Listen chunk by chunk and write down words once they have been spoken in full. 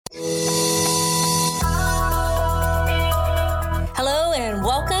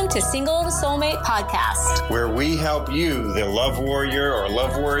to Single to Soulmate Podcast, where we help you, the love warrior or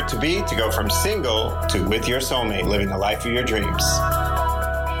love warrior to be, to go from single to with your soulmate, living the life of your dreams.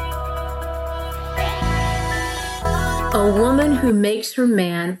 A woman who makes her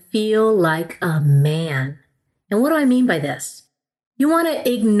man feel like a man. And what do I mean by this? You want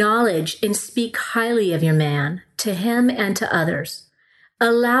to acknowledge and speak highly of your man, to him and to others.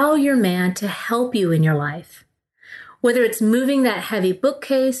 Allow your man to help you in your life. Whether it's moving that heavy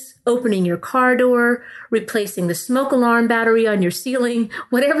bookcase, opening your car door, replacing the smoke alarm battery on your ceiling,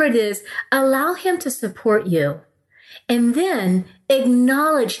 whatever it is, allow him to support you. And then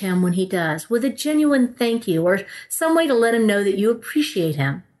acknowledge him when he does with a genuine thank you or some way to let him know that you appreciate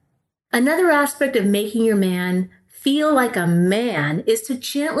him. Another aspect of making your man feel like a man is to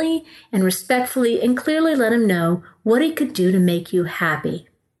gently and respectfully and clearly let him know what he could do to make you happy.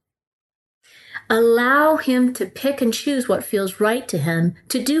 Allow him to pick and choose what feels right to him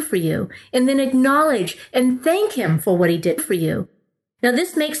to do for you, and then acknowledge and thank him for what he did for you. Now,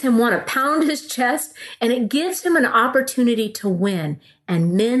 this makes him want to pound his chest, and it gives him an opportunity to win,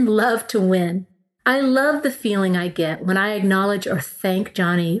 and men love to win. I love the feeling I get when I acknowledge or thank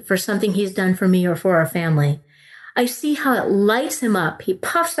Johnny for something he's done for me or for our family. I see how it lights him up. He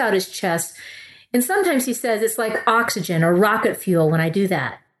puffs out his chest, and sometimes he says it's like oxygen or rocket fuel when I do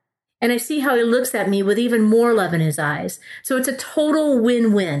that. And I see how he looks at me with even more love in his eyes. So it's a total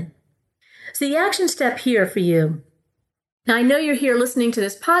win-win. So the action step here for you. Now, I know you're here listening to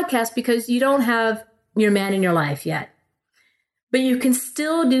this podcast because you don't have your man in your life yet. But you can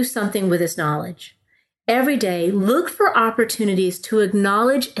still do something with this knowledge. Every day, look for opportunities to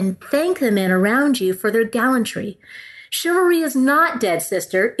acknowledge and thank the men around you for their gallantry. Chivalry is not dead,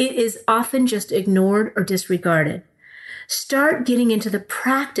 sister. It is often just ignored or disregarded. Start getting into the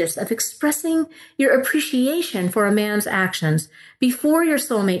practice of expressing your appreciation for a man's actions before your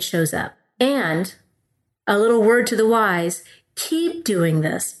soulmate shows up. And a little word to the wise, keep doing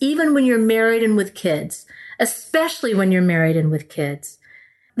this, even when you're married and with kids, especially when you're married and with kids.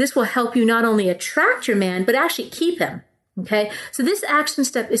 This will help you not only attract your man, but actually keep him. Okay? So this action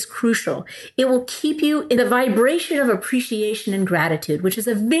step is crucial. It will keep you in a vibration of appreciation and gratitude, which is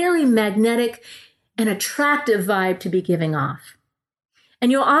a very magnetic and attractive vibe to be giving off.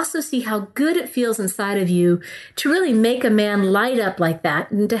 And you'll also see how good it feels inside of you to really make a man light up like that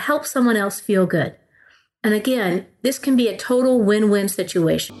and to help someone else feel good. And again, this can be a total win-win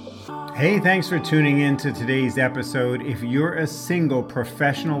situation. Hey, thanks for tuning in to today's episode. If you're a single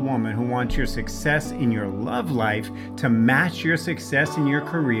professional woman who wants your success in your love life to match your success in your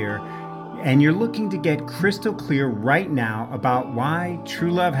career, and you're looking to get crystal clear right now about why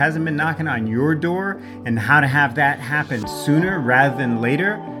true love hasn't been knocking on your door and how to have that happen sooner rather than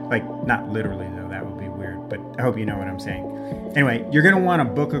later, like not literally though, that would be weird, but I hope you know what I'm saying. Anyway, you're going to want to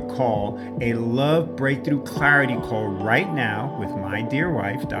book a call, a Love Breakthrough Clarity call right now with my dear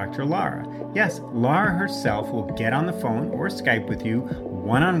wife, Dr. Lara. Yes, Lara herself will get on the phone or Skype with you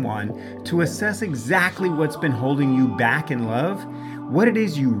one-on-one to assess exactly what's been holding you back in love, what it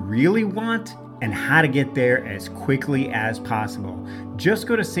is you really want, and how to get there as quickly as possible. Just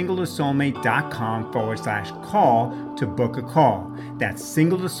go to singletosoulmate.com/call to book a call. That's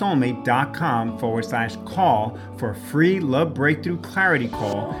singletosoulmate.com/call for a free Love Breakthrough Clarity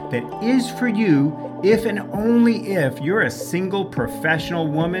call that is for you if and only if you're a single professional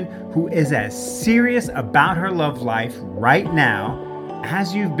woman who is as serious about her love life right now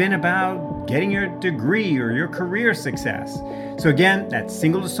as you've been about getting your degree or your career success. So again, that's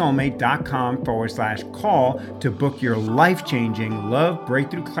singletosoulmate.com/call to book your life-changing Love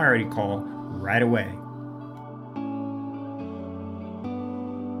Breakthrough Clarity call right away.